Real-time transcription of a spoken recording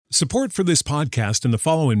Support for this podcast and the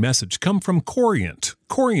following message come from Corient.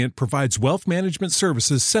 Corient provides wealth management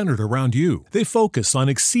services centered around you. They focus on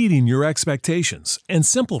exceeding your expectations and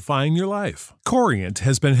simplifying your life. Corient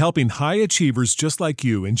has been helping high achievers just like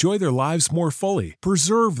you enjoy their lives more fully,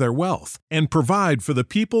 preserve their wealth, and provide for the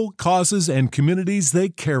people, causes, and communities they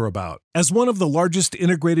care about. As one of the largest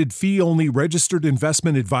integrated fee-only registered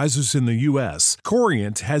investment advisors in the U.S.,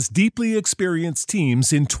 Corient has deeply experienced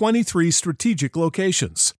teams in 23 strategic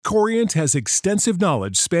locations. Corient has extensive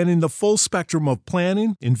knowledge spanning the full spectrum of planning,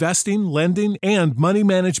 investing, lending, and money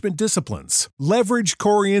management disciplines. Leverage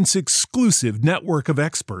Corient's exclusive network of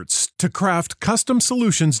experts to craft custom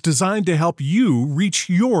solutions designed to help you reach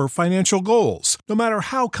your financial goals, no matter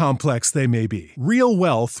how complex they may be. Real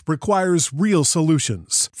wealth requires real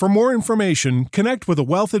solutions. For more information, connect with a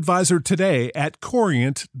wealth advisor today at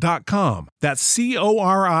Corient.com. That's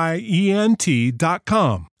Corient.com.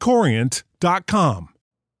 Corient.com.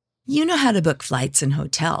 You know how to book flights and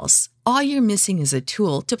hotels. All you're missing is a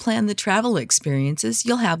tool to plan the travel experiences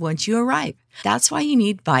you'll have once you arrive. That's why you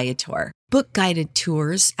need Viator. Book guided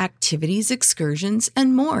tours, activities, excursions,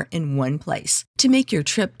 and more in one place to make your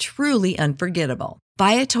trip truly unforgettable.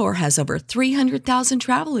 Viator has over 300,000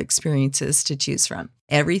 travel experiences to choose from.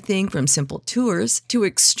 Everything from simple tours to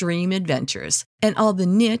extreme adventures and all the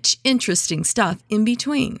niche, interesting stuff in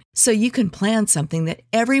between. So you can plan something that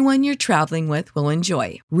everyone you're traveling with will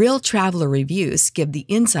enjoy. Real traveler reviews give the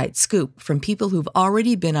inside scoop from people who've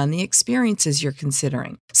already been on the experiences you're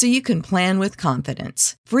considering. So you can plan with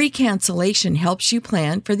confidence. Free cancellation helps you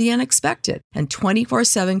plan for the unexpected. And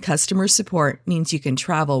 24/7 customer support means you can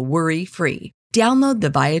travel worry-free. Download the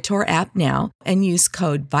Viator app now and use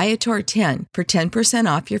code Viator10 for 10%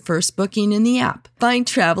 off your first booking in the app. Find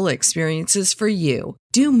travel experiences for you.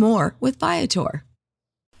 Do more with Viator.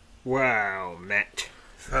 Well met,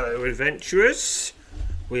 fellow adventurers.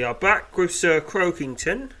 We are back with Sir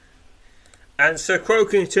Croakington. And Sir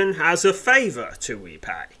Croakington has a favour to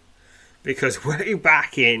repay. Because way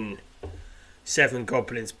back in Seven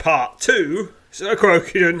Goblins Part 2, Sir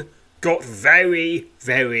Croakington got very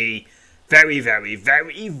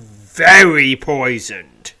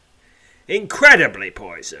poisoned. Incredibly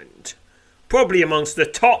poisoned. Probably amongst the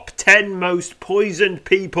top 10 most poisoned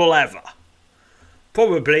people ever.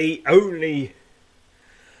 Probably only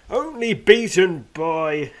beaten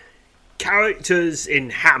by characters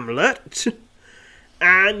in Hamlet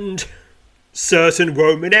and certain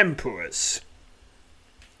Roman emperors.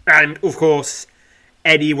 And, of course,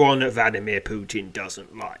 anyone that Vladimir Putin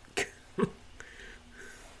doesn't like.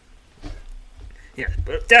 Yeah,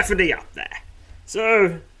 but definitely up there.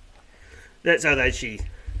 So then she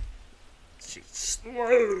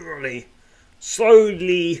slowly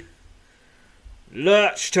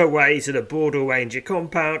lurched her way to the Border Ranger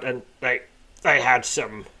compound, and they had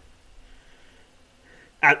some.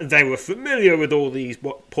 And they were familiar with all these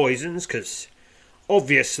poisons, because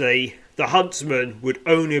obviously the huntsman would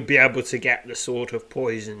only be able to get the sort of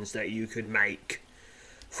poisons that you could make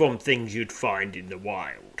from things you'd find in the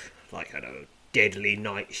wild, like, I don't know, deadly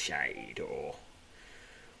nightshade or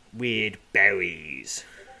weird berries,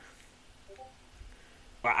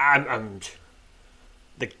 and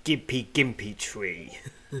the gimpy tree,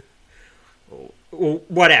 or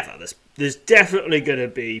whatever. There's definitely going to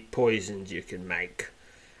be poisons you can make,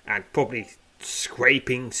 and probably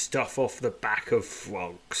scraping stuff off the back of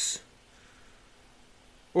frogs,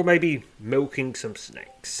 or maybe milking some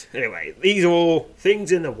snakes. Anyway, these are all things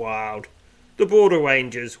in the wild the Border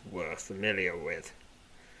Rangers were familiar with,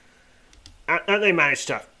 and they managed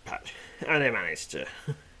to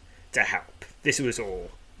help. This was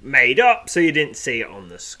all made up, so you didn't see it on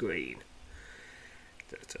the screen.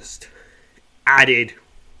 Just added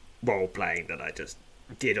role playing that I just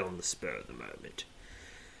did on the spur of the moment.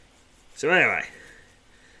 So anyway,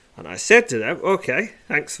 and I said to them, "Okay,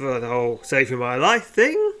 thanks for the whole saving my life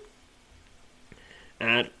thing."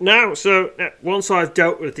 And now, once I've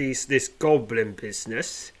dealt with this goblin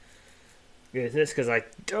business, because I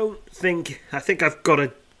think I've got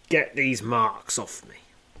to get these marks off me.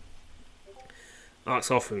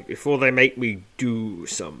 Before they make me do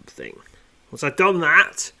something. Once I've done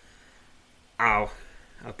that, I'll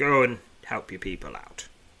go and help you people out.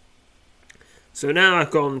 So now I've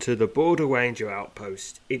gone to the Border Ranger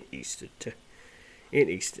outpost in Eastern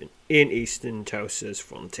Tosa's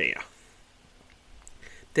frontier.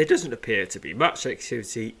 There doesn't appear to be much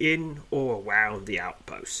activity in or around the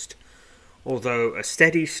outpost, although a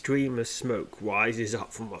steady stream of smoke rises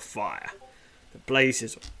up from a fire that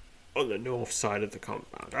blazes on the north side of the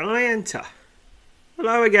compound, and I enter.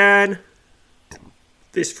 Hello again.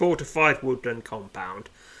 This fortified woodland compound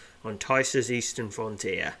on Tice's eastern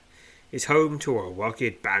frontier, is home to a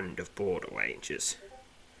rugged band of border rangers.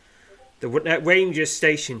 The rangers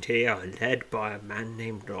stationed here are led by a man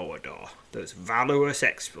named Norador. Those valorous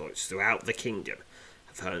exploits throughout the kingdom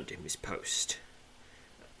have earned him his post,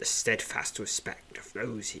 the steadfast respect of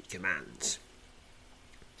those he commands.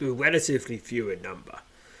 Though relatively few in number,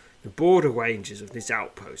 the border rangers of this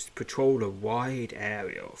outpost patrol a wide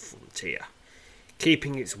area of frontier,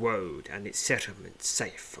 keeping its road and its settlements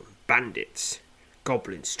safe from bandits,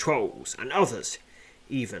 goblins, trolls, and others,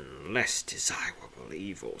 even less desirable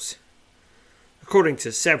evils. According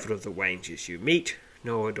to several of the rangers you meet,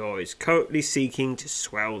 Norador is currently seeking to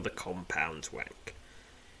swell the compound's rank.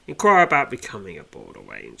 Inquire about becoming a border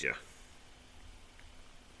ranger.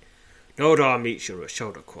 Norador meets you on a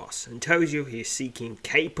shoulder cross and tells you he is seeking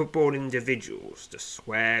capable individuals to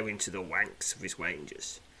swear into the ranks of his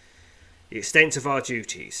rangers. The extent of our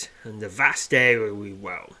duties and the vast area we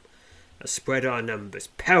roam has spread our numbers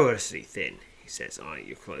perilously thin, he says, eyeing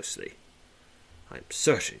you closely. I am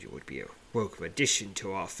certain you would be a welcome addition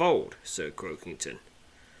to our fold, Sir Croakington.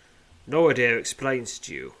 Norador explains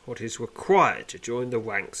to you what is required to join the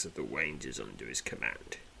ranks of the rangers under his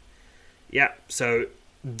command. So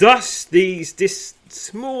thus this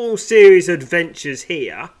small series of adventures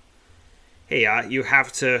here you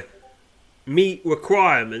have to meet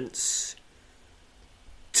requirements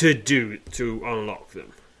to unlock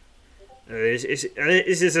them. This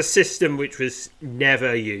is a system which was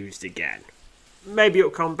never used again. Maybe it'll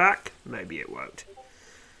come back, maybe it won't.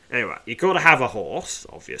 Anyway, you've got to have a horse,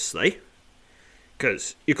 obviously,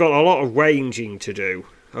 because you've got a lot of ranging to do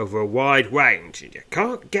over a wide range, and you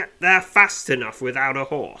can't get there fast enough without a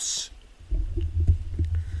horse.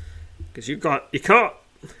 Because you can't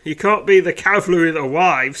be the cavalry that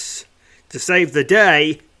arrives to save the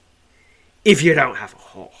day if you don't have a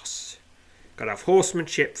horse. Got to have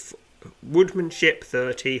horsemanship, woodmanship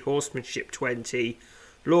 30, horsemanship 20,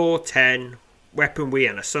 law 10, weaponry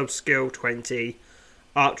and a sub-skill 20,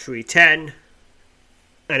 archery 10,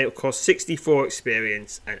 and it will cost 64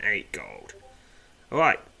 experience and 8 gold.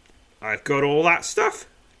 Alright, I've got all that stuff.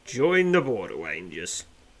 Join the border rangers.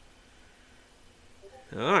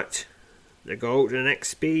 Alright, the golden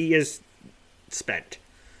XP is spent.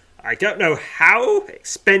 I don't know how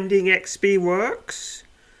expending XP works,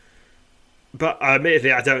 but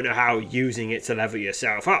admittedly I don't know how using it to level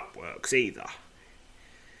yourself up works either.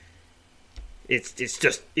 It's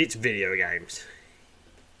video games.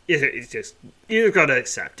 It's just, you've got to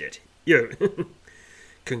accept it.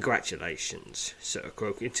 Congratulations, Sir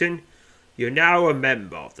Croakington. You're now a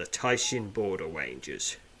member of the Tycian Border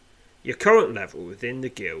Rangers. Your current level within the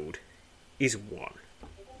guild is 1.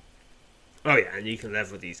 Oh yeah, and you can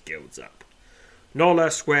level these guilds up.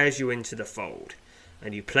 Nola swears you into the fold,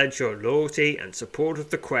 and you pledge your loyalty and support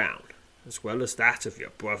of the crown, as well as that of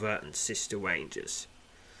your brother and sister rangers.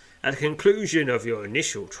 At the conclusion of your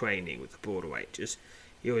initial training with the Border Rangers,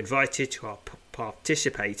 you're invited to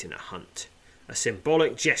participate in a hunt, a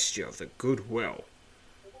symbolic gesture of the goodwill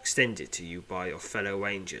extended to you by your fellow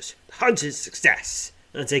rangers. The hunt is a success,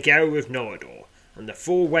 and together with Norador and the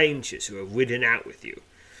 4 rangers who have ridden out with you,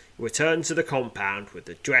 you return to the compound with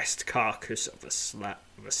the dressed carcass of a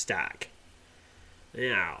stag.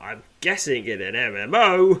 Now, I'm guessing in an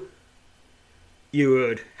MMO, you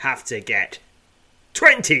would have to get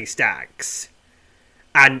 20 stags,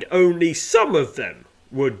 and only some of them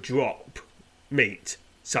would drop meat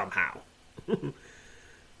somehow.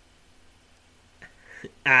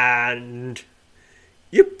 And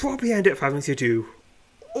you probably end up having to do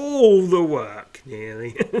all the work,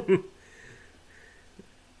 nearly.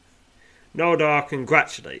 Norador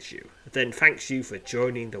congratulates you, then thanks you for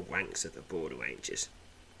joining the ranks of the Border Rangers.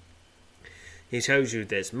 He tells you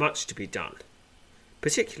there's much to be done,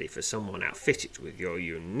 particularly for someone outfitted with your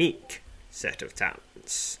unique set of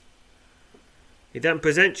talents. He then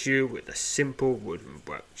presents you with a simple wooden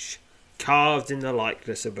brooch, carved in the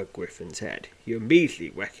likeness of a griffin's head. You immediately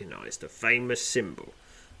recognise the famous symbol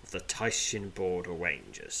of the Tycian Border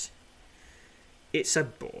Rangers. It's a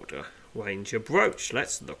Border Ranger brooch.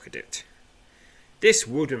 Let's look at it. This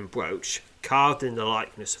wooden brooch, carved in the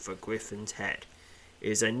likeness of a griffin's head,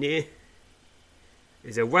 is a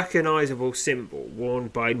recognisable symbol worn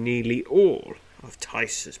by nearly all of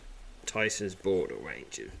Tice's Border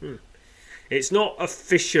Rangers. It's not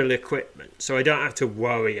official equipment, so I don't have to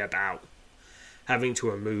worry about having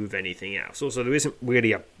to remove anything else. Also, there isn't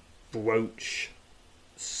really a brooch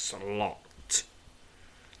slot.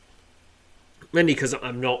 Mainly because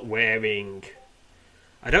I'm not wearing...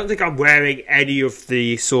 I don't think I'm wearing any of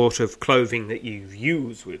the sort of clothing that you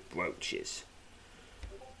use with brooches.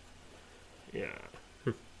 Yeah.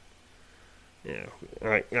 Yeah,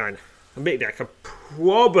 right. I think I could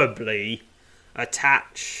probably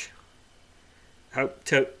attach. Hope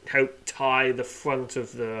tie the front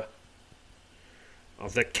of the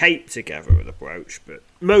cape together with a brooch, but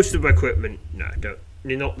most of the equipment, no, don't.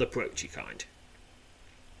 You're not the broachy kind.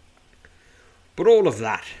 But all of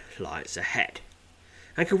that lies ahead,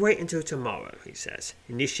 and can wait until tomorrow, he says,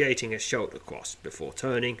 initiating a shoulder cross before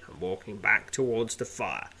turning and walking back towards the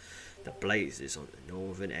fire that blazes on the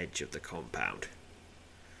northern edge of the compound.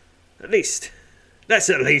 Let's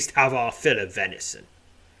at least have our fill of venison.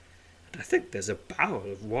 And I think there's a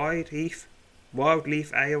barrel of wild leaf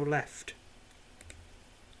ale left.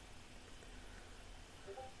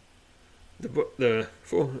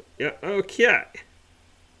 Okay.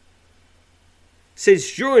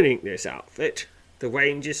 Since joining this outfit, the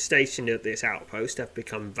rangers stationed at this outpost have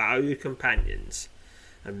become valued companions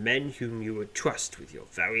and men whom you would trust with your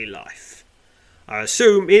very life. I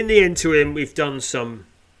assume in the interim we've done some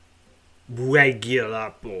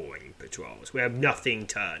regular boring patrols where nothing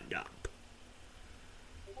turned up.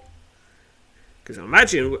 Because I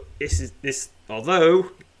imagine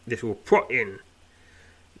although this will put in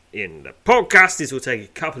the podcast, this will take a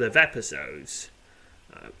couple of episodes.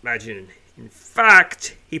 I imagine, in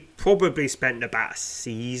fact, he probably spent about a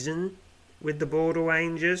season with the Border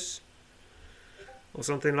Rangers or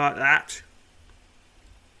something like that.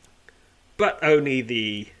 But only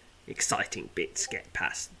the exciting bits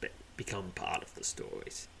become part of the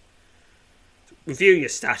stories. Review your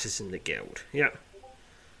status in the guild. Yeah.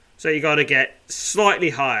 So you got to get slightly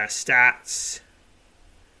higher stats.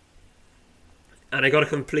 And I got to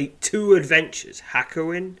complete 2 adventures,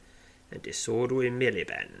 Hakuin and Disorder in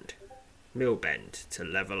Millbend, to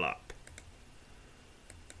level up.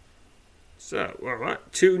 So, alright,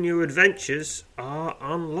 2 new adventures are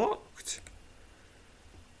unlocked.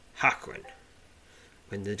 Hakuin.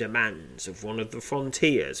 When the demands of one of the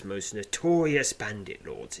frontier's most notorious bandit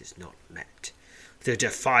lords is not met, the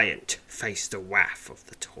Defiant face the wrath of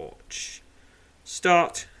the Torch.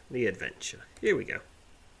 Start the adventure. Here we go.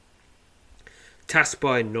 Tasked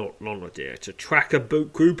by Lonardir to track a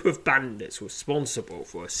group of bandits responsible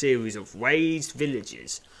for a series of razed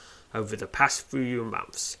villages over the past few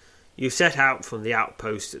months, you set out from the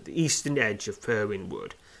outpost at the eastern edge of Perrin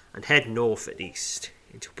Wood and head north and east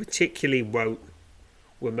into a particularly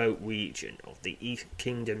remote region of the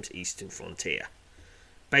kingdom's eastern frontier.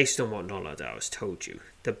 Based on what Lonardir has told you,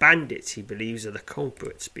 the bandits he believes are the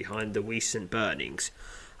culprits behind the recent burnings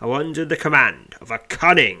are under the command of a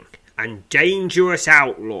cunning and dangerous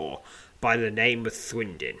outlaw by the name of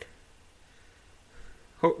Thrindin.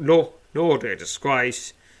 Lonardir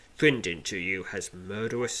describes Thrindin to you as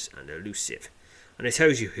murderous and elusive, and it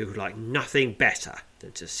tells you he would like nothing better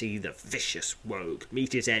than to see the vicious rogue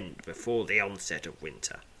meet his end before the onset of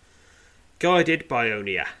winter. Guided by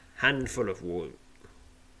only a handful of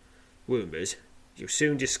rumours, you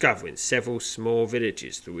soon discover in several small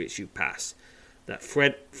villages through which you pass that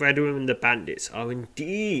Fredwin and the bandits are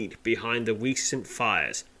indeed behind the recent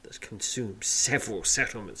fires that consumed several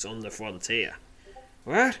settlements on the frontier.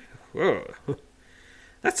 What? Whoa.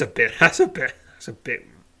 That's a bit high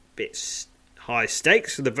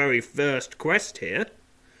stakes for the very first quest here.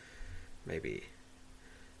 Maybe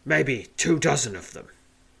 24 of them.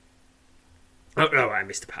 Oh no, I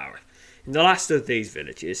missed the power. In the last of these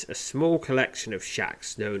villages, a small collection of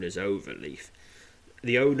shacks known as Overleaf,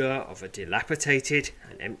 the owner of a dilapidated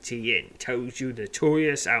and empty inn, tells you the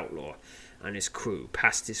notorious outlaw and his crew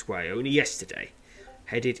passed this way only yesterday,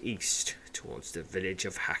 headed east towards the village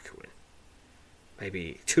of Hakuin.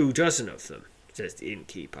 Maybe 24 of them, says the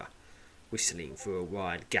innkeeper, whistling through a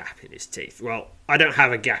wide gap in his teeth. Well, I don't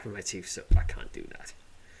have a gap in my teeth, so I can't do that.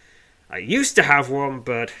 I used to have one,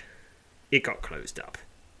 but it got closed up.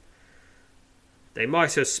 They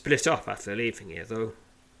might have split up after leaving here, though,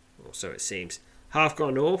 or so it seems. Half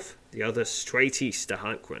gone north, the other straight east to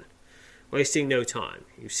Hakuin. Wasting no time,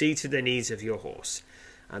 you see to the needs of your horse,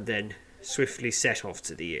 and then swiftly set off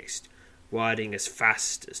to the east, riding as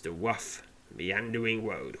fast as the rough, meandering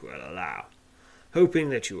road will allow, hoping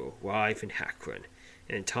that you will arrive in Hakuin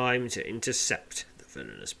in time to intercept the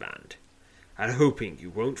villainous band, and hoping you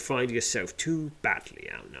won't find yourself too badly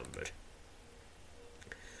outnumbered.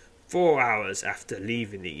 4 hours after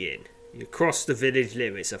leaving the inn, you cross the village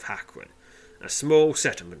limits of Hakuin, a small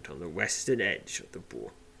settlement on the western edge of the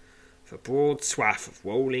broad swath of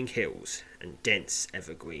rolling hills and dense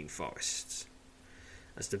evergreen forests.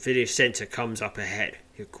 As the village centre comes up ahead,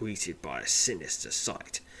 you're greeted by a sinister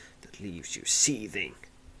sight that leaves you seething.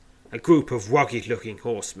 A group of rugged-looking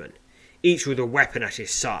horsemen, each with a weapon at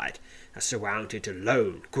his side, are surrounded a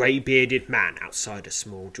lone, grey-bearded man outside a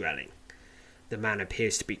small dwelling. The man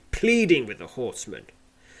appears to be pleading with the horseman,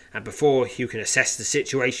 and before you can assess the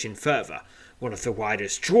situation further, one of the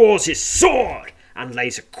riders draws his sword and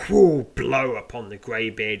lays a cruel blow upon the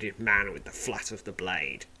grey-bearded man with the flat of the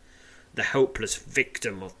blade. The helpless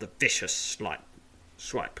victim of the vicious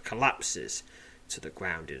swipe collapses to the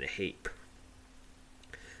ground in a heap.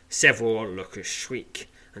 Several onlookers shriek,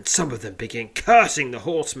 and some of them begin cursing the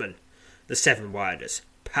horseman. The 7 riders,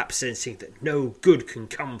 perhaps sensing that no good can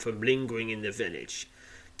come from lingering in the village,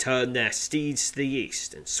 turn their steeds to the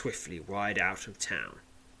east and swiftly ride out of town.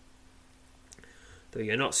 Though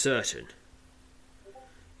you're not certain,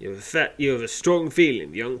 you have a strong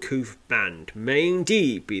feeling the uncouth band may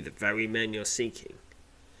indeed be the very men you're seeking.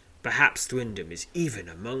 Perhaps Thrindam is even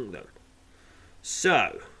among them.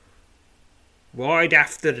 So, ride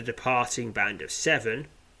after the departing band of 7,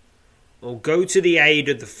 or go to the aid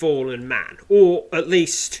of the fallen man, or at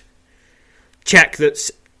least check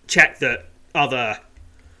that other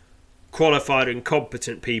qualified and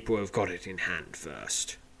competent people have got it in hand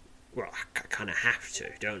first. Well, I kind of have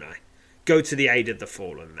to, don't I? Go to the aid of the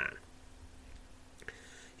fallen man.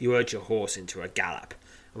 You urge your horse into a gallop,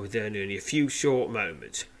 and within only a few short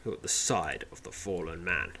moments you're at the side of the fallen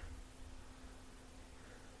man.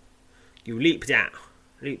 You leap down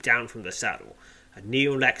from the saddle, and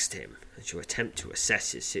kneel next to him as you attempt to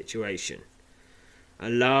assess his situation. A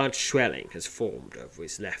large swelling has formed over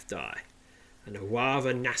his left eye, and a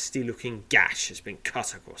rather nasty-looking gash has been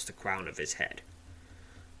cut across the crown of his head.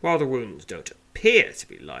 While the wounds don't appear to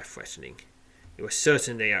be life-threatening, you are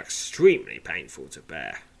certain they are extremely painful to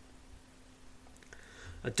bear.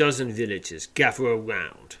 A dozen villagers gather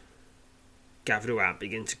around,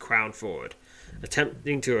 begin to crowd forward,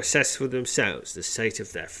 attempting to assess for themselves the state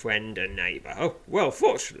of their friend and neighbour. Oh, well,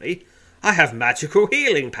 fortunately, I have magical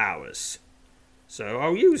healing powers, so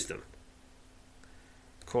I'll use them.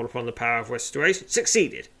 Call upon the power of restoration.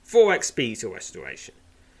 Succeeded. 4 XP to restoration.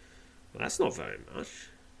 Well, that's not very much.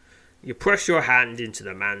 You press your hand into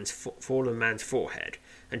the fallen man's forehead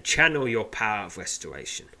and channel your power of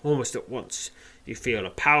restoration. Almost at once, you feel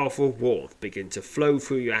a powerful warmth begin to flow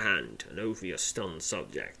through your hand and over your stunned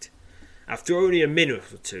subject. After only a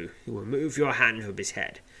minute or two, you remove your hand from his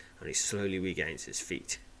head, and he slowly regains his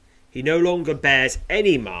feet. He no longer bears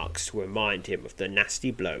any marks to remind him of the nasty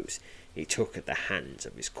blows he took at the hands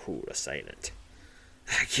of his cruel assailant.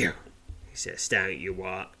 "Thank you," he says, staring at you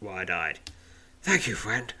wide-eyed. "Thank you,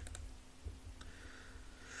 friend."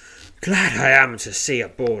 "Glad I am to see a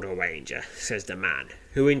border ranger," says the man,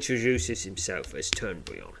 who introduces himself as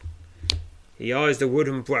Turnbrion. He eyes the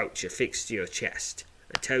wooden brooch affixed to your chest,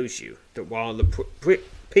 and tells you that while the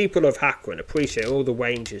people of Hakron appreciate all the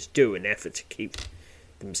rangers do in an effort to keep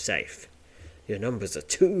them safe, your numbers are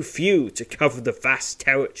too few to cover the vast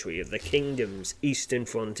territory of the kingdom's eastern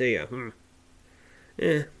frontier.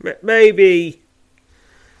 Maybe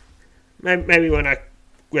when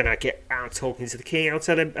I get out talking to the king, I'll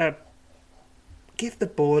tell him, give the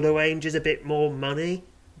border rangers a bit more money.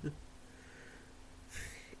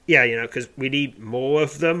 Yeah, because we need more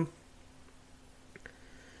of them.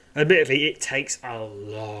 Admittedly, it takes a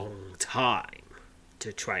long time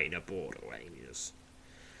to train a border rangers.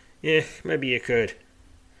 Yeah, maybe you could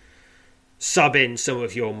sub in some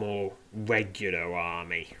of your more regular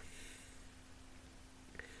army.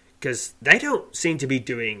 Because they don't seem to be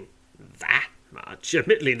doing that much.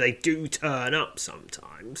 Admittedly, they do turn up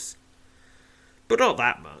sometimes, but not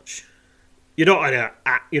that much. You're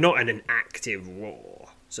not in an active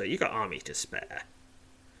war, so you got army to spare.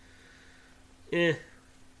 Yeah,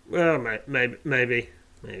 well, maybe.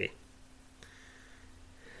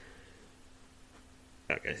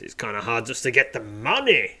 I guess it's kind of hard just to get the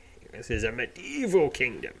money. This is a medieval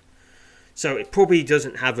kingdom, so it probably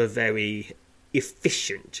doesn't have a very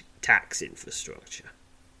efficient tax infrastructure.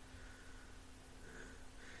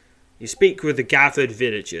 You speak with the gathered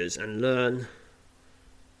villagers and learn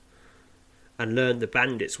the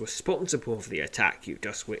bandits responsible for the attack you've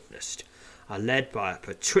just witnessed are led by a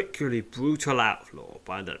particularly brutal outlaw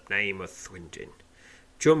by the name of Thrindin.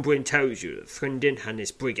 Jumbrin tells you that Thrindin and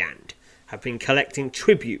his brigand have been collecting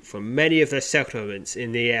tribute from many of the settlements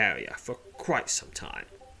in the area for quite some time.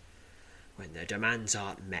 When their demands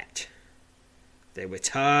aren't met, they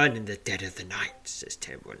return in the dead of the night, says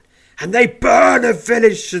Tembrin, and they burn a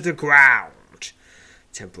village to the ground.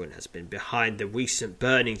 Tembrin has been behind the recent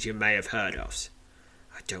burnings you may have heard of.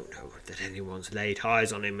 I don't know that anyone's laid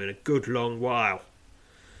eyes on him in a good long while.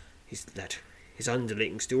 He's let his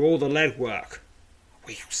underlings do all the lead work. A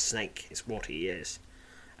real snake is what he is.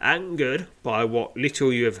 Angered by what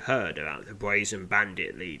little you have heard about the brazen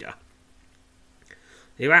bandit leader,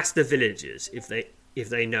 you ask the villagers if if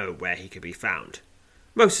they know where he can be found.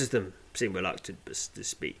 Most of them seem reluctant to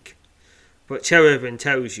speak. But Cherubin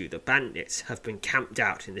tells you the bandits have been camped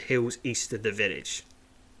out in the hills east of the village.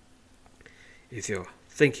 If you're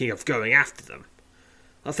thinking of going after them,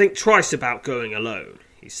 I'll think twice about going alone,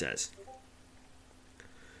 he says.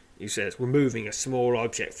 He says, removing a small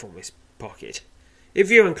object from his pocket.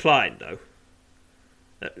 If you're inclined, though,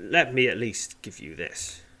 let me at least give you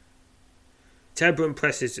this. Tebron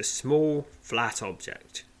presses a small, flat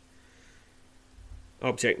object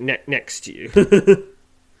next to you.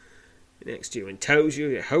 Next to you, and tells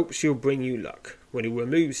you it hopes she'll bring you luck. When he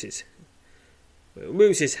removes his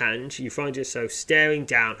hand, you find yourself staring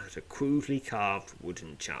down at a crudely carved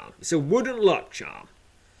wooden charm. It's a wooden luck charm.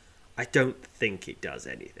 I don't think it does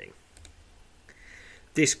anything.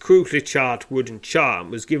 This crudely charred wooden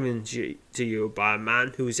charm was given to you by a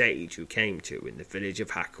man whose age you came to in the village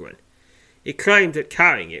of Hakuin. It claimed that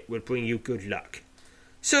carrying it would bring you good luck.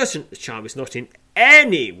 Certain the charm is not in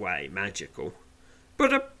any way magical,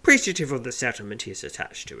 but appreciative of the settlement he has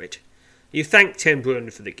attached to it. You thank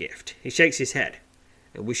Tenbrun for the gift. He shakes his head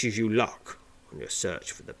and wishes you luck on your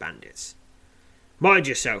search for the bandits. Mind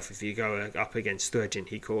yourself if you go up against Thredin,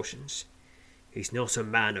 he cautions. He's not a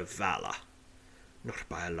man of valour, not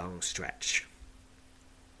by a long stretch.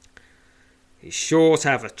 He's sure to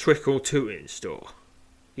have a trick or two in store.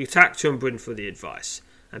 You thank Tenbrun for the advice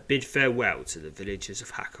and bid farewell to the villagers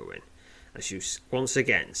of Hakuin, as you once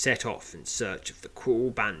again set off in search of the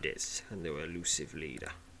cruel bandits and their elusive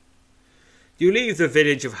leader. You leave the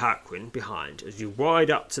village of Hakuin behind as you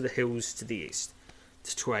ride up to the hills to the east.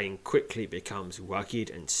 The terrain quickly becomes rugged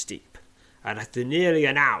and steep, and after nearly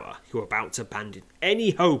an hour you are about to abandon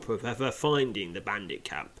any hope of ever finding the bandit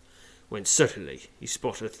camp, when suddenly you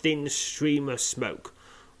spot a thin stream of smoke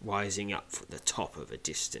rising up from the top of a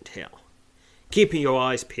distant hill. Keeping your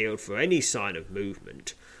eyes peeled for any sign of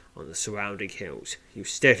movement on the surrounding hills, you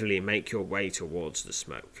steadily make your way towards the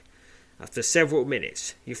smoke. After several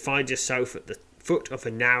minutes, you find yourself at the foot of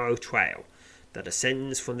a narrow trail that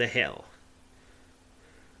ascends from the hill,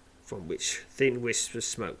 from which thin wisps of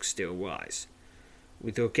smoke still rise.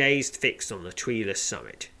 With your gaze fixed on the treeless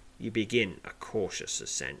summit, you begin a cautious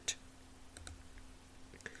ascent.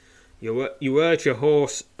 You urge your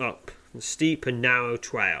horse up the steep and narrow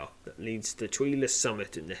trail that leads to the treeless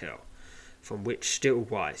summit in the hill, from which still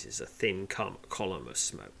rises a thin column of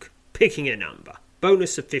smoke. Picking a number.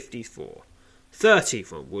 Bonus of 54. 30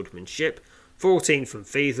 from woodmanship, 14 from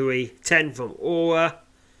thievery, 10 from aura.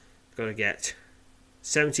 Got to get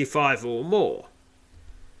 75 or more.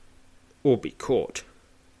 Or be caught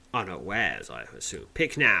unawares, I assume.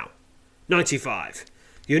 Pick now. 95.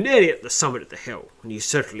 You're nearly at the summit of the hill when you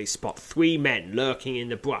suddenly spot 3 men lurking in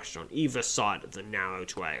the brush on either side of the narrow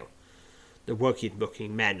trail. The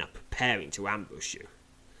rugged-looking men are preparing to ambush you.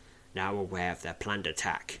 Now aware of their planned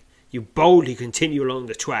attack, you boldly continue along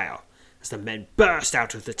the trail as the men burst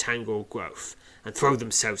out of the tangled growth and throw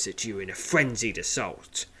themselves at you in a frenzied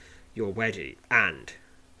assault. You're ready and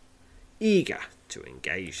eager to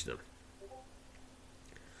engage them.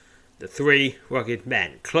 The 3 rugged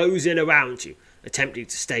men close in around you, attempting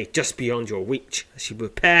to stay just beyond your reach as you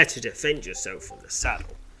prepare to defend yourself from the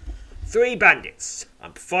saddle. 3 bandits.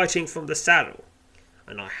 I'm fighting from the saddle,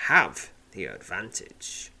 and I have the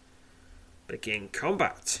advantage. Begin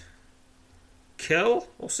combat. Kill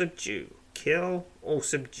or subdue. Kill or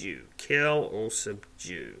subdue. Kill or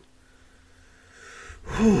subdue.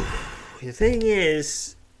 The thing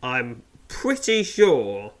is, I'm pretty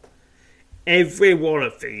sure every one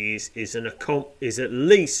of these is at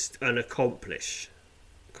least an accomplice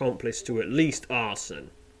to at least arson,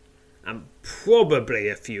 and probably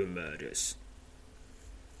a few murders.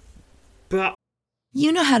 But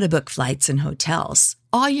You know how to book flights and hotels.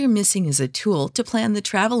 All you're missing is a tool to plan the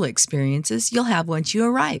travel experiences you'll have once you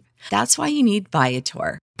arrive. That's why you need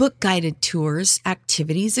Viator. Book guided tours,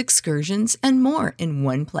 activities, excursions, and more in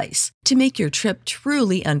one place to make your trip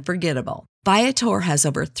truly unforgettable. Viator has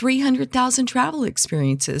over 300,000 travel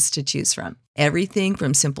experiences to choose from. Everything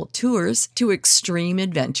from simple tours to extreme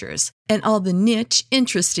adventures and all the niche,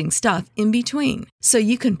 interesting stuff in between. So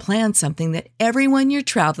you can plan something that everyone you're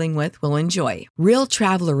traveling with will enjoy. Real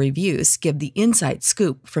traveler reviews give the inside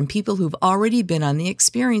scoop from people who've already been on the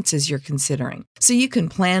experiences you're considering. So you can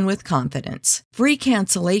plan with confidence. Free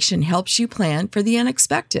cancellation helps you plan for the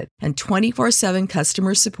unexpected. And 24/7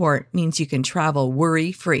 customer support means you can travel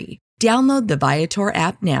worry-free. Download the Viator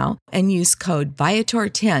app now and use code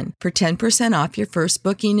Viator10 for 10% off your first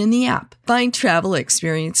booking in the app. Find travel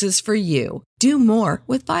experiences for you. Do more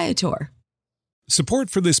with Viator. Support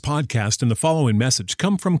for this podcast and the following message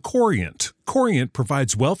come from Corient. Corient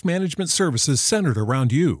provides wealth management services centered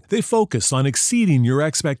around you. They focus on exceeding your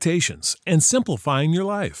expectations and simplifying your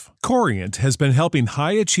life. Corient has been helping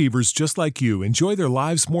high achievers just like you enjoy their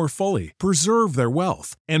lives more fully, preserve their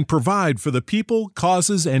wealth, and provide for the people,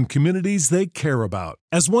 causes, and communities they care about.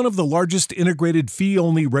 As one of the largest integrated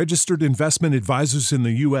fee-only registered investment advisors in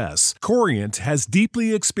the U.S., Corient has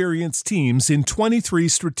deeply experienced teams in 23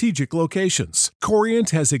 strategic locations. Corient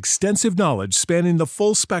has extensive knowledge spanning the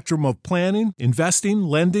full spectrum of planning, investing,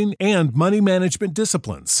 lending, and money management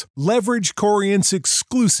disciplines. Leverage Corient's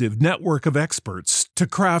exclusive network of experts to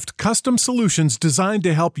craft custom solutions designed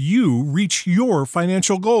to help you reach your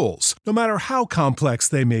financial goals, no matter how complex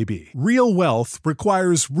they may be. Real wealth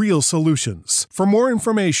requires real solutions. For more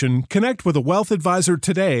information, connect with a wealth advisor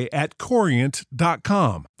today at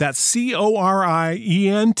Corient.com. That's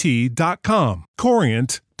Corient.com.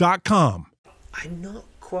 Corient.com. I'm not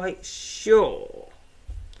quite sure.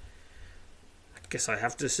 I guess I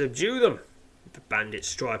have to subdue them. The bandits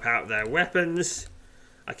stripe out their weapons.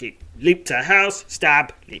 I keep leap to house,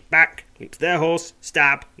 stab, leap back, leap to their horse,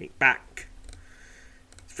 stab, leap back.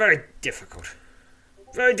 It's very difficult.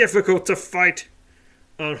 Very difficult to fight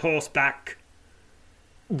on horseback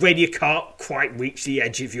when you can't quite reach the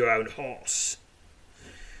edge of your own horse.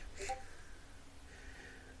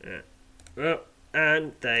 Well,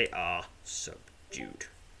 and they are subdued.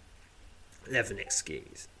 Levenexky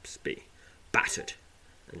be battered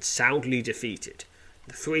and soundly defeated.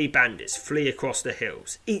 The three bandits flee across the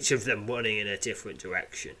hills, each of them running in a different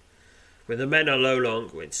direction. When the men are no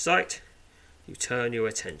longer in sight, you turn your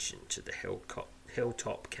attention to the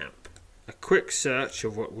hilltop camp. A quick search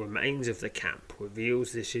of what remains of the camp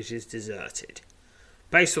reveals that it is deserted.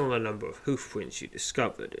 Based on the number of hoofprints you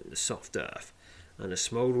discovered in the soft earth and the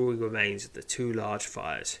smouldering remains of the two large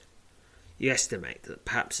fires, you estimate that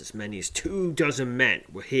perhaps as many as 24 men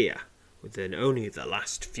were here within only the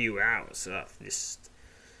last few hours. This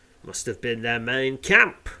must have been their main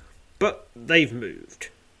camp, but they've moved.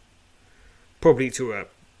 Probably to a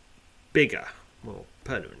bigger, more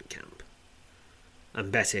permanent camp,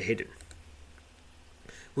 and better hidden.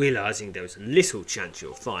 Realising there was little chance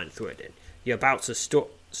you'll find Threading, you're about to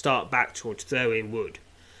start back towards Throwing Wood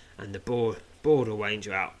and the border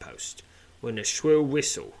ranger outpost, when a shrill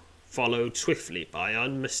whistle, followed swiftly by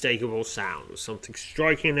unmistakable sound of something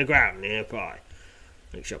striking the ground nearby,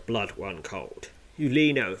 makes your blood run cold. You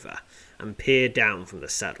lean over and peer down from the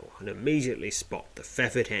saddle and immediately spot the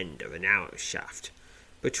feathered end of an arrow shaft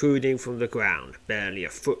protruding from the ground barely a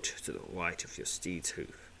foot to the right of your steed's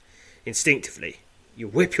hoof. Instinctively, you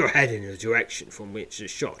whip your head in the direction from which the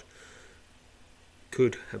shot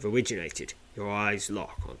could have originated. Your eyes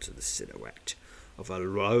lock onto the silhouette of a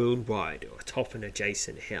lone rider atop an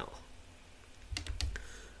adjacent hill.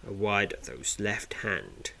 A rider whose left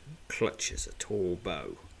hand clutches a tall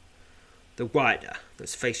bow. The rider,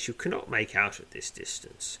 whose face you cannot make out at this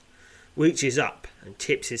distance, reaches up and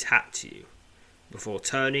tips his hat to you, before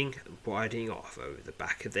turning and riding off over the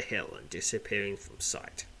back of the hill and disappearing from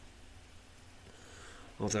sight.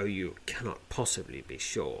 Although you cannot possibly be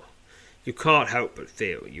sure, you can't help but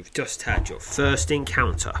feel you've just had your first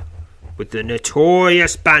encounter with the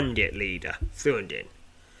notorious bandit leader, Thundin.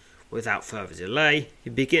 Without further delay,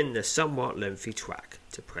 you begin the somewhat lengthy track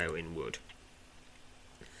to Throwing Wood.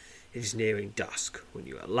 It is nearing dusk when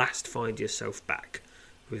you at last find yourself back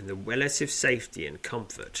within the relative safety and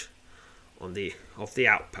comfort of the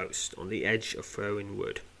outpost on the edge of Throwing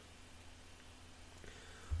Wood.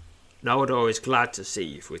 Noldor is glad to see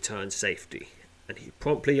you've returned safely, and he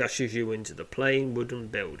promptly ushers you into the plain wooden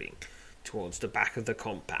building towards the back of the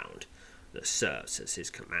compound that serves as his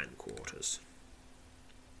command quarters.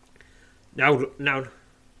 Noldor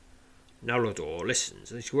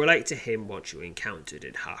listens as you relate to him what you encountered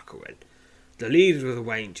in Harkonnen. The leader of the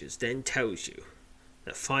Rangers then tells you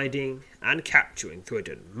that finding and capturing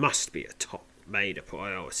Threading must be a top-major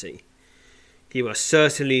priority. He must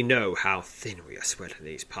certainly know how thin we are spread in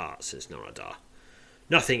these parts, says Noldor.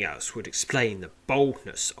 Nothing else would explain the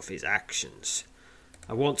boldness of his actions.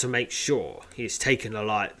 I want to make sure he is taken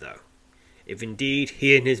alive, though. If indeed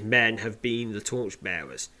he and his men have been the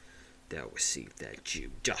torchbearers, they'll receive their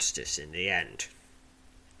due justice in the end.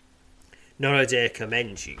 Noldor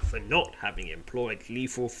commends you for not having employed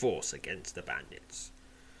lethal force against the bandits.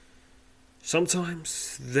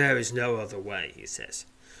 Sometimes there is no other way, he says,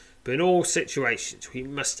 but in all situations we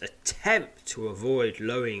must attempt to avoid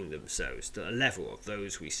lowering themselves to the level of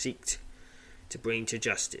those we seek to bring to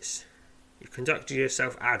justice. You've conducted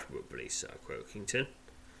yourself admirably, Sir Croakington.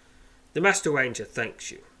 The Master Ranger thanks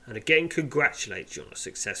you, and again congratulates you on a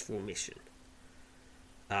successful mission.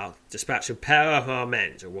 I'll dispatch a pair of our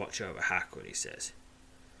men to watch over Hackon, he says.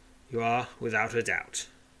 You are, without a doubt,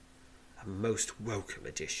 a most welcome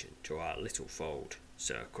addition to our little fold,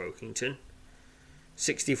 Sir Croakington.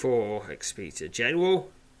 64 XP to General,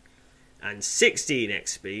 and 16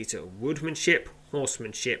 XP to Woodmanship,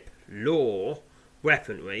 Horsemanship, Law,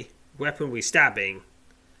 Weaponry stabbing,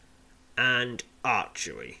 and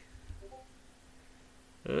Archery.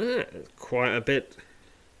 Quite a bit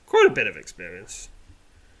of experience.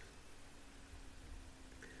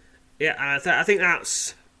 Yeah, I think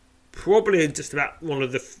that's probably just about one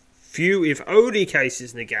of the few, if only,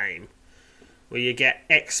 cases in the game where you get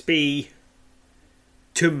XP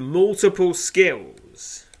to multiple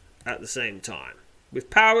skills at the same time. With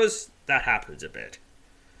powers, that happens a bit.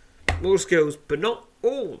 More skills, but not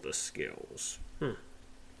all the skills.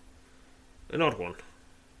 An odd one,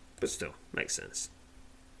 but still, makes sense.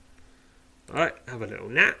 Alright, have a little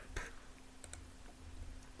nap.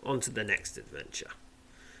 On to the next adventure.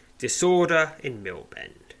 Disorder in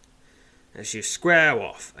Millbend. As you square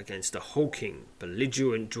off against a hulking,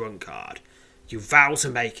 belligerent drunkard, you vow to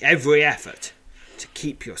make every effort to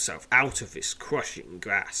keep yourself out of his crushing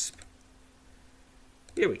grasp.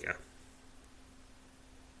 Here we go.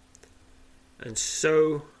 And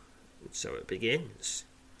so it begins.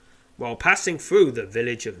 While passing through the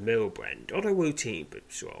village of Millbend on a routine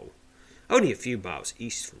patrol, only a few miles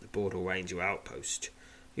east from the Border Ranger outpost,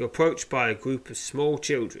 you're approached by a group of small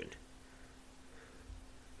children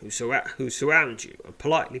who surround you and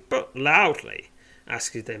politely but loudly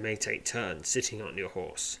ask if they may take turns sitting on your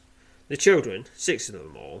horse. The children, 6 of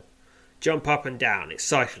them all, jump up and down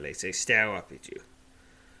excitedly as they stare up at you,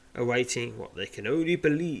 awaiting what they can only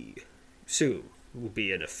believe soon will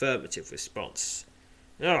be an affirmative response.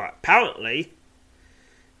 Alright, apparently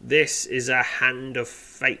this is a hand of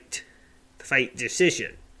fate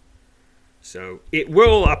decision. So it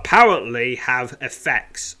will apparently have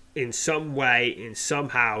effects in some way,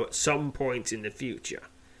 somehow, at some point in the future.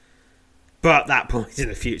 But that point in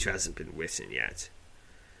the future hasn't been written yet.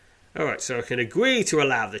 Alright, so I can agree to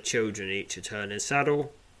allow the children each a turn in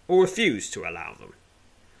saddle, or refuse to allow them.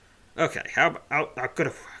 Okay, how about, I've got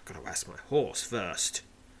to ask my horse first.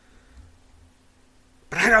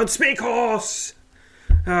 But I don't speak horse!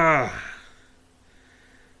 Ah.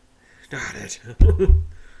 Darn it.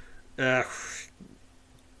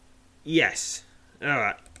 Yes.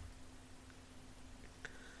 Alright.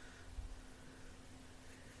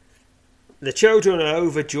 The children are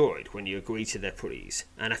overjoyed when you agree to their pleas,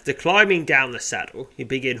 and after climbing down the saddle, you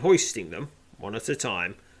begin hoisting them, one at a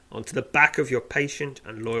time, onto the back of your patient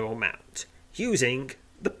and loyal mount, using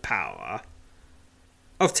the power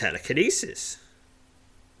of telekinesis.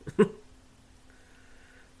 The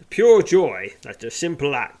pure joy that a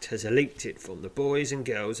simple act has elicited from the boys and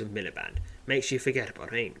girls of Millbend makes you forget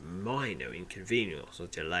about any minor inconvenience or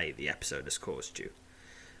delay the episode has caused you.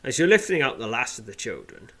 As you're lifting up the last of the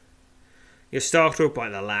children, you're startled by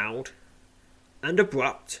the loud and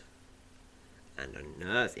abrupt and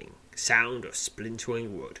unnerving sound of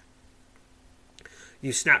splintering wood.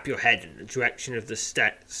 You snap your head in the direction of the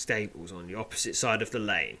stables on the opposite side of the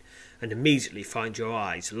lane and immediately find your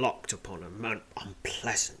eyes locked upon an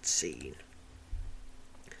unpleasant scene.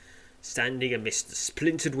 Standing amidst the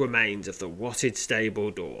splintered remains of the rotted stable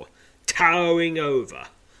door, towering over,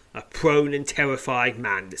 a prone and terrified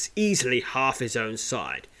man that's easily half his own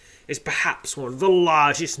side, is perhaps one of the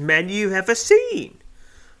largest men you've ever seen.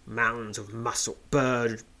 Mounds of muscle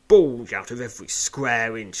bulge out of every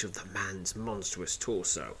square inch of the man's monstrous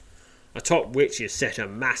torso, atop which is set a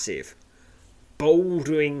massive,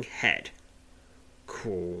 bouldering head.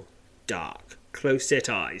 Cruel, dark, close-set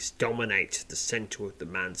eyes dominate the centre of the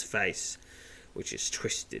man's face, which is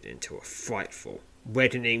twisted into a frightful,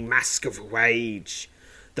 reddening mask of rage.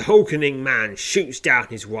 The hulking man shoots down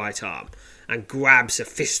his right arm and grabs a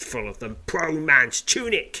fistful of the prone man's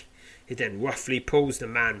tunic. He then roughly pulls the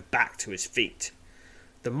man back to his feet.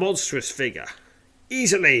 The monstrous figure,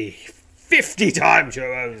 easily 50 times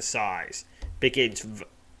your own size, begins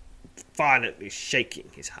violently shaking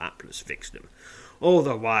his hapless victim, all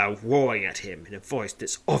the while roaring at him in a voice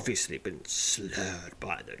that's obviously been slurred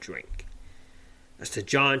by the drink. As the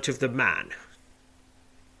giant of the man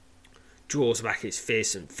draws back his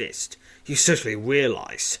fearsome fist, you suddenly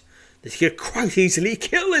realise that he could quite easily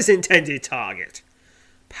kill his intended target.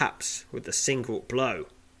 Perhaps with a single blow.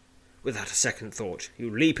 Without a second thought, you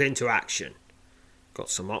leap into action. Got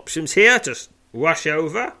some options here to rush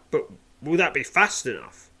over, but will that be fast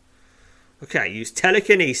enough? Okay, use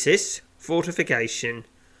telekinesis, fortification,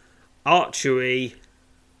 archery,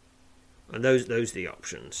 and those are the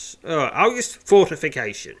options. Alright, I'll use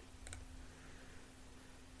fortification.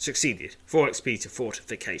 Succeeded. 4 XP to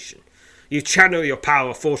fortification. You channel your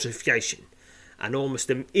power fortification, and almost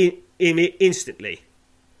instantly,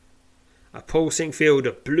 a pulsing field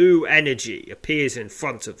of blue energy appears in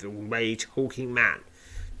front of the enraged hulking man.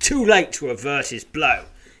 Too late to avert his blow.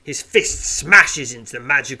 His fist smashes into the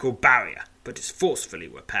magical barrier, but is forcefully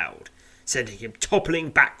repelled, sending him toppling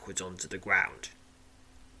backwards onto the ground.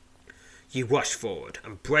 You rush forward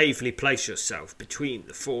and bravely place yourself between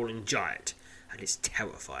the fallen giant and his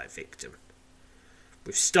terrified victim.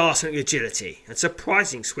 With startling agility and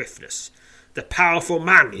surprising swiftness, the powerful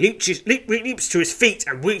man leaps to his feet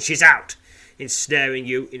and reaches out, ensnaring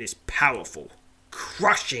you in his powerful,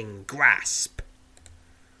 crushing grasp.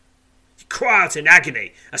 You cry out in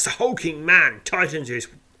agony as the hulking man tightens his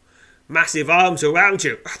massive arms around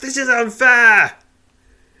you. This is unfair!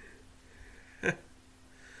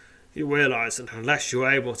 You realise that unless you're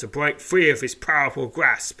able to break free of his powerful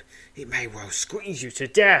grasp, it may well squeeze you to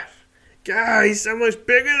death. God, he's so much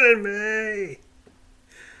bigger than me!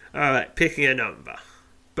 Alright, picking a number.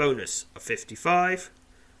 Bonus of 55.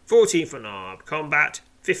 14 from armed combat.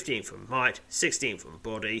 15 from might. 16 from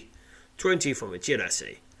body. 20 from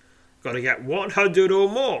agility. Gotta get 100 or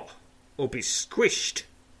more, or be squished.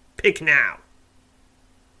 Pick now.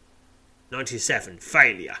 97.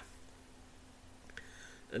 Failure.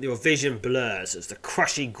 And your vision blurs as the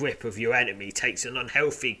crushing grip of your enemy takes an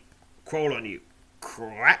unhealthy crawl on you.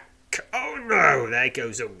 Crack! Oh no! There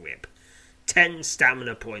goes a whip. 10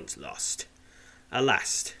 stamina points lost.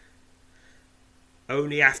 Alas,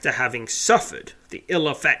 only after having suffered the ill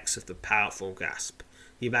effects of the powerful grasp,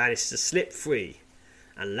 you manage to slip free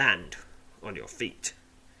and land on your feet.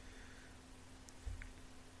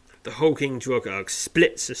 The hulking Drugurg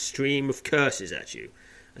splits a stream of curses at you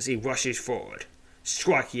as he rushes forward,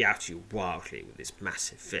 striking out you wildly with his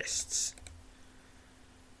massive fists.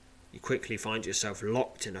 You quickly find yourself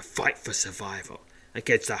locked in a fight for survival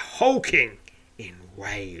against a hulking,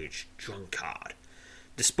 enraged drunkard.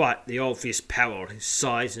 Despite the obvious peril his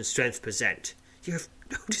size and strength present, you have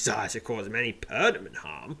no desire to cause him any permanent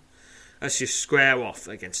harm. As you square off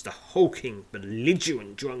against a hulking,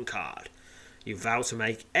 belligerent drunkard, you vow to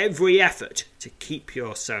make every effort to keep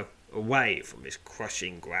yourself away from his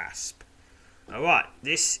crushing grasp. Alright,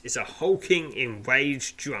 this is a hulking,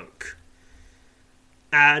 enraged drunk.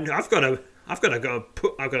 And I've got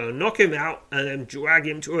to knock him out and then drag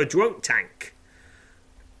him to a drunk tank.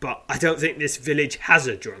 But I don't think this village has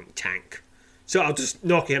a drunk tank. So I'll just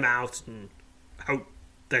knock him out and hope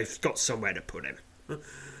they've got somewhere to put him.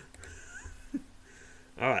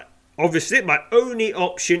 Alright. Obviously, my only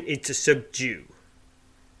option is to subdue.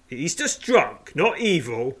 He's just drunk. Not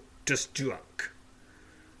evil, just drunk.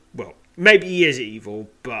 Well, maybe he is evil,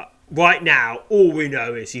 but right now, all we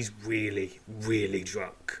know is he's really, really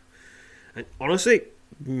drunk. And honestly,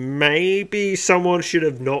 maybe someone should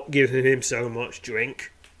have not given him so much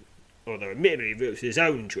drink. Although, admittedly, if it was his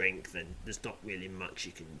own drink, then there's not really much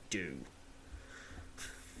you can do.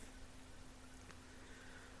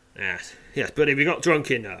 Yes, but if you got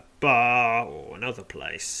drunk in a bar or another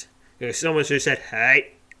place, someone should have said,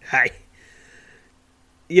 hey,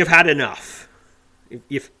 you've had enough.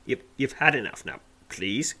 You've had enough now.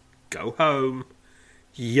 Please, go home.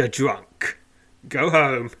 You're drunk. Go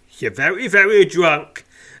home. You're very, very drunk.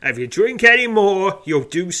 And if you drink any more, you'll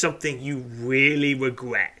do something you really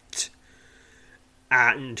regret.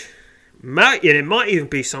 And it might even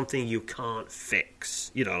be something you can't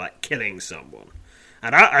fix. Like killing someone.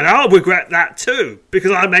 And I'll regret that too, because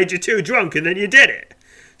I made you too drunk and then you did it.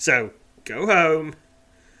 So, go home,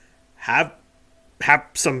 have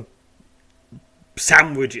some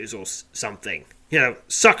sandwiches or something.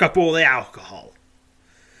 Suck up all the alcohol.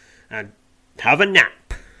 And have a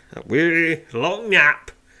nap. A really long nap.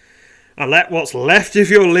 And let what's left of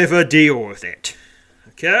your liver deal with it.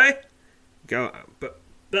 Okay? Go home. But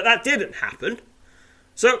that didn't happen.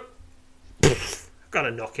 So, I've got to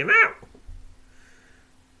knock him out.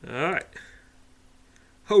 Alright.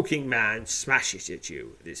 Hulking man smashes at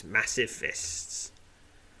you with his massive fists.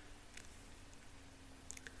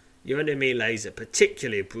 Your enemy lays a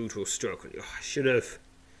particularly brutal stroke on you. I should have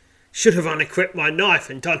unequipped my knife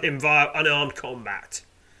and done him via unarmed combat.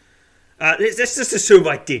 Let's just assume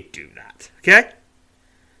I did do that, okay?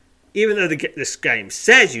 Even though this game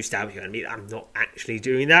says you stab your enemy, I'm not actually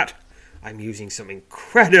doing that. I'm using some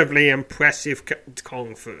incredibly impressive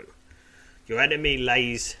kung fu. Your enemy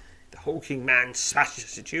lays the hulking man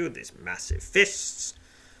smashes at you with his massive fists.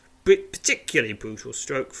 Particularly brutal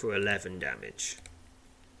stroke for 11 damage.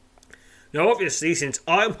 Now obviously, since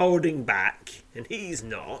I'm holding back and he's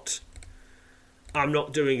not, I'm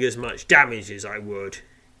not doing as much damage as I would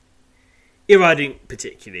If I didn't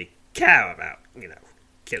particularly care about,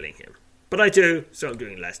 killing him. But I do, so I'm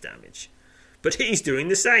doing less damage. But he's doing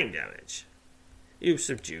the same damage. You've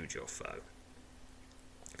subdued your foe.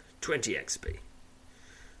 20 XP.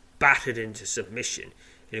 Battered into submission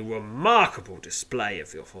in a remarkable display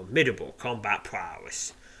of your formidable combat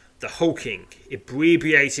prowess. The hulking,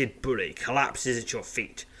 inebriated bully collapses at your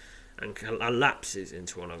feet and collapses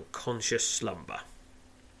into an unconscious slumber.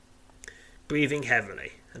 Breathing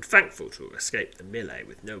heavily and thankful to escape the melee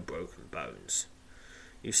with no broken bones.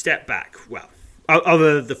 You step back, well,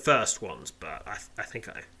 other than the first ones, but I think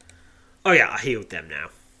I healed them now.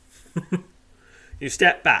 You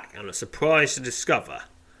step back and are surprised to discover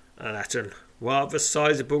that a rather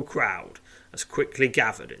sizable crowd has quickly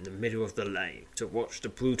gathered in the middle of the lane to watch the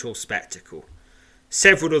brutal spectacle.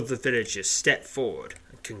 Several of the villagers step forward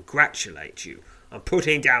and congratulate you on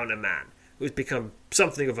putting down a man who has become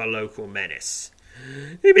something of a local menace.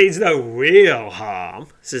 He means no real harm,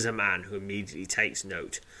 says a man who immediately takes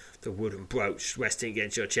note of the wooden brooch resting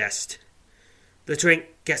against your chest. The drink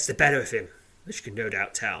gets the better of him, as you can no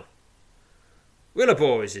doubt tell.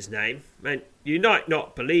 Willibor is his name, and you might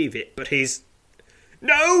not believe it, but he's...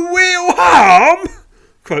 No real harm,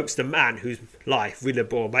 croaks the man whose life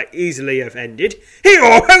Willibor might easily have ended. He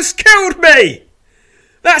almost killed me!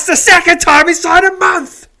 That's the second time inside a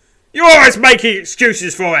month! You're always making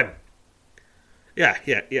excuses for him. Yeah,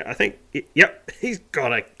 I think, he's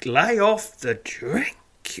gotta lay off the drink,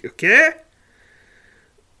 okay?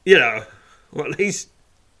 Or at least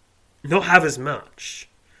not have as much.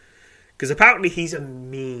 Because apparently he's a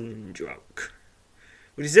mean drunk.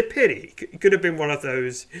 Which is a pity. He could have been one of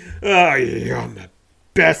those, you're my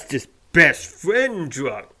bestest best friend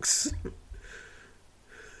drunks.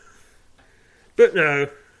 But no.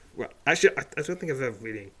 Well, actually, I don't think I've ever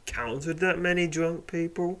really encountered that many drunk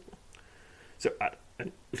people. So,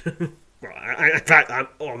 in fact, I'm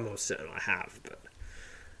almost certain I have, but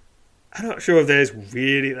I'm not sure if there's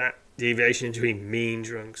really that deviation between mean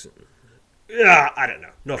drunks and... I don't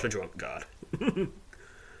know. Not a drunk guard.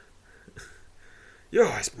 You're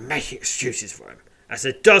always making excuses for him. As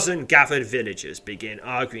a dozen gathered villagers begin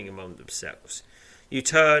arguing among themselves, you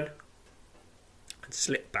turn and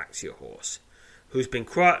slip back to your horse, who's been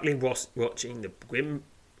quietly watching the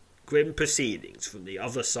grim proceedings from the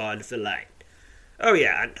other side of the lane. Oh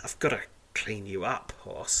yeah, and I've got to clean you up,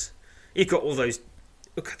 horse. You've got all those...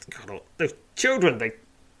 those children, they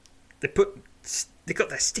got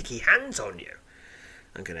their sticky hands on you.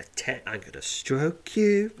 I'm gonna stroke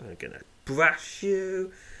you. I'm gonna brush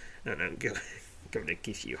you, and I'm gonna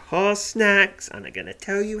give you horse snacks, and I'm gonna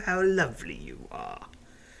tell you how lovely you are,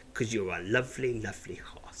 because you're a lovely, lovely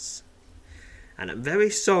horse. And I'm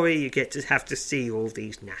very sorry you get to have to see all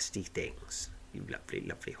these nasty things, you lovely,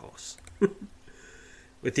 lovely horse.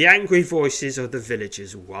 With the angry voices of the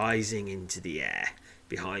villagers rising into the air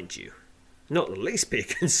behind you, not the least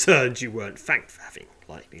bit concerned you weren't thanked for having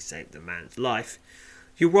likely saved the man's life,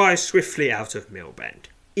 you rise swiftly out of Millbend,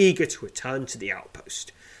 eager to return to the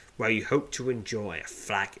outpost, where you hope to enjoy a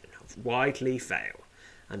flagon of wide-leaf ale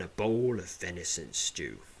and a bowl of venison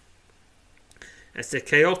stew. As the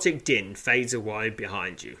chaotic din fades away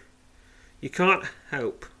behind you, you can't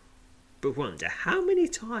help but wonder how many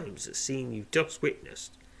times the scene you've just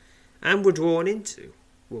witnessed and were drawn into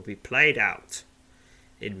will be played out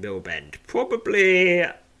in Millbend. Probably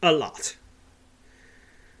a lot.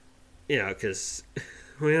 Because,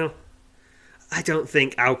 well, I don't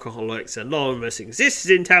think Alcoholics Anonymous exists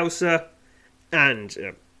in Tulsa, and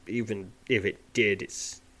even if it did,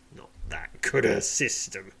 it's not that good a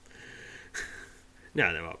system.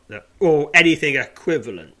 No, or anything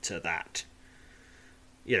equivalent to that.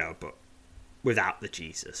 But without the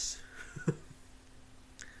Jesus.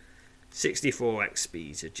 64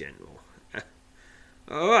 XP to general.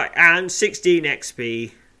 Alright, and 16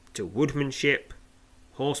 XP to woodmanship,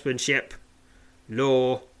 horsemanship,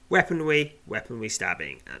 law, weaponry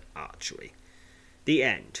stabbing, and archery. The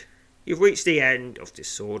end. You've reached the end of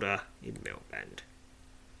Disorder in Millbend.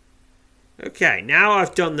 Okay, now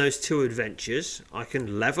I've done those 2 adventures, I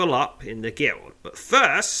can level up in the guild. But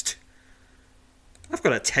first, I've got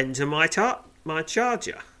to tend to my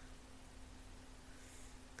charger.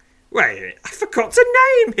 Wait a minute, I forgot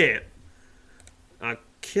to name him!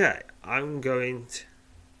 Okay, I'm going to...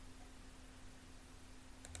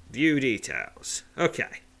 View details.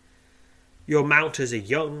 Okay. Your mount is a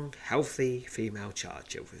young, healthy female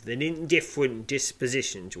charger with an indifferent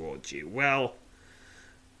disposition towards you. Well,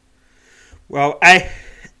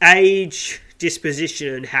 age,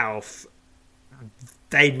 disposition, and health,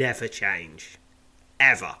 they never change.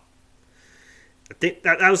 Ever. I think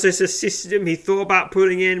that was just a system he thought about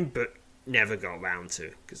putting in, but never got around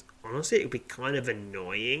to. Because honestly, it would be kind of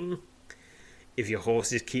annoying if your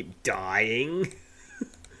horses keep dying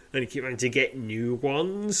and you keep having to get new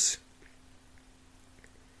ones.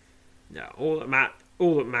 No, all that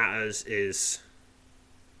matters is,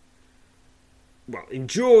 well,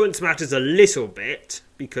 endurance matters a little bit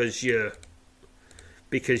because you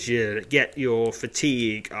get your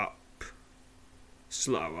fatigue up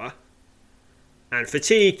slower. And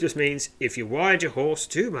fatigue just means if you ride your horse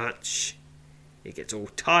too much, it gets all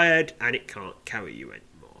tired and it can't carry you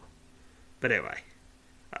anymore. But anyway,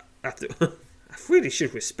 I really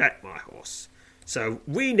should respect my horse. So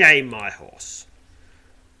rename my horse.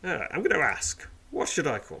 I'm going to ask, what should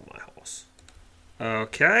I call my horse?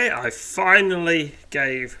 Okay, I finally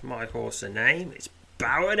gave my horse a name. It's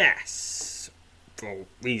Baroness, for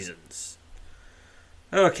reasons.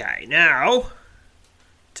 Okay, now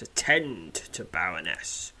to tend to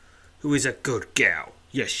Baroness, who is a good girl.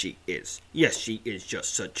 Yes, she is. Yes, she is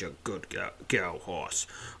just such a good girl horse.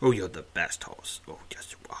 Oh, you're the best horse. Oh,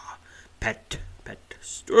 yes, you are. Pet,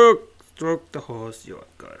 stroke the horse. You're a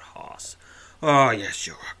good horse. Oh, yes,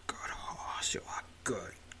 you're a good horse. You're a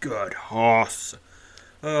good horse.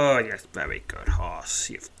 Oh, yes, very good horse.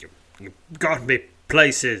 You've got me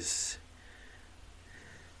places.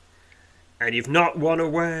 And you've not run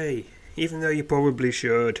away, even though you probably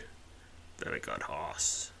should. Very good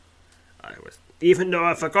horse. Even though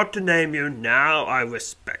I forgot to name you, now I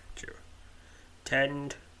respect you.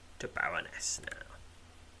 Tend to Baroness now.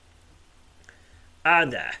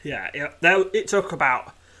 And it took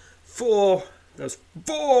about 4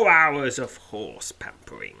 hours of horse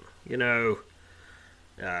pampering.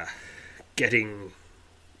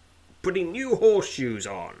 Putting new horseshoes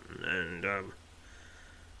on and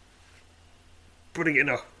putting in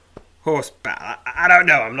a horse bath. I don't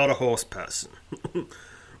know, I'm not a horse person.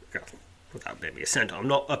 Without maybe a center, I'm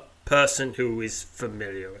not a person who is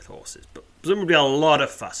familiar with horses, but presumably a lot of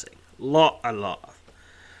fussing. A lot of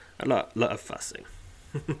fussing.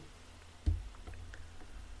 Yeah,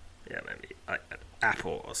 maybe an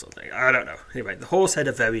apple or something. I don't know. Anyway, the horse had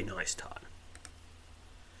a very nice time.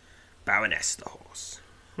 Baroness the horse.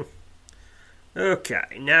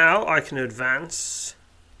 Okay, now I can advance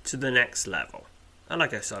to the next level. And I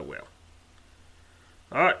guess I will.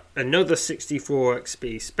 Alright, another 64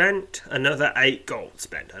 XP spent, another 8 gold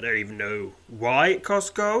spent. I don't even know why it costs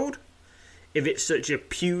gold. If it's such a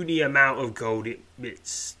puny amount of gold, it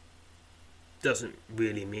doesn't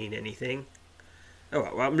really mean anything.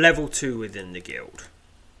 Alright, well, I'm level 2 within the guild,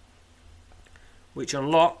 which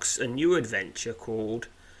unlocks a new adventure called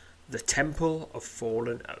the Temple of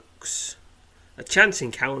Fallen Oaks. A chance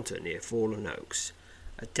encounter near Fallen Oaks,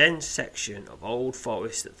 a dense section of old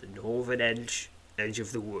forest at the northern edge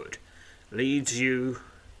of the wood, leads you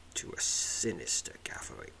to a sinister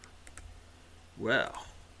gathering. Well,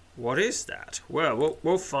 what is that? Well,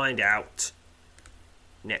 we'll find out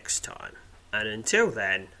next time. And until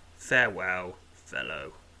then, farewell,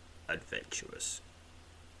 fellow adventurers.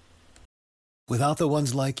 Without the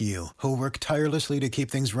ones like you, who work tirelessly to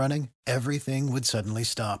keep things running, everything would suddenly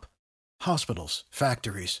stop. Hospitals,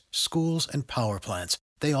 factories, schools, and power plants,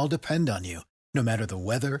 they all depend on you. No matter the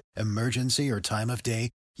weather, emergency, or time of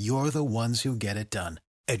day, you're the ones who get it done.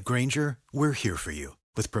 At Grainger, we're here for you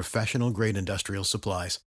with professional-grade industrial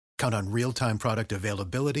supplies. Count on real-time product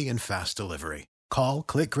availability and fast delivery. Call,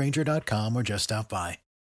 click Grainger.com, or just stop by.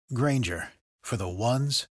 Grainger, for the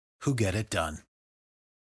ones who get it done.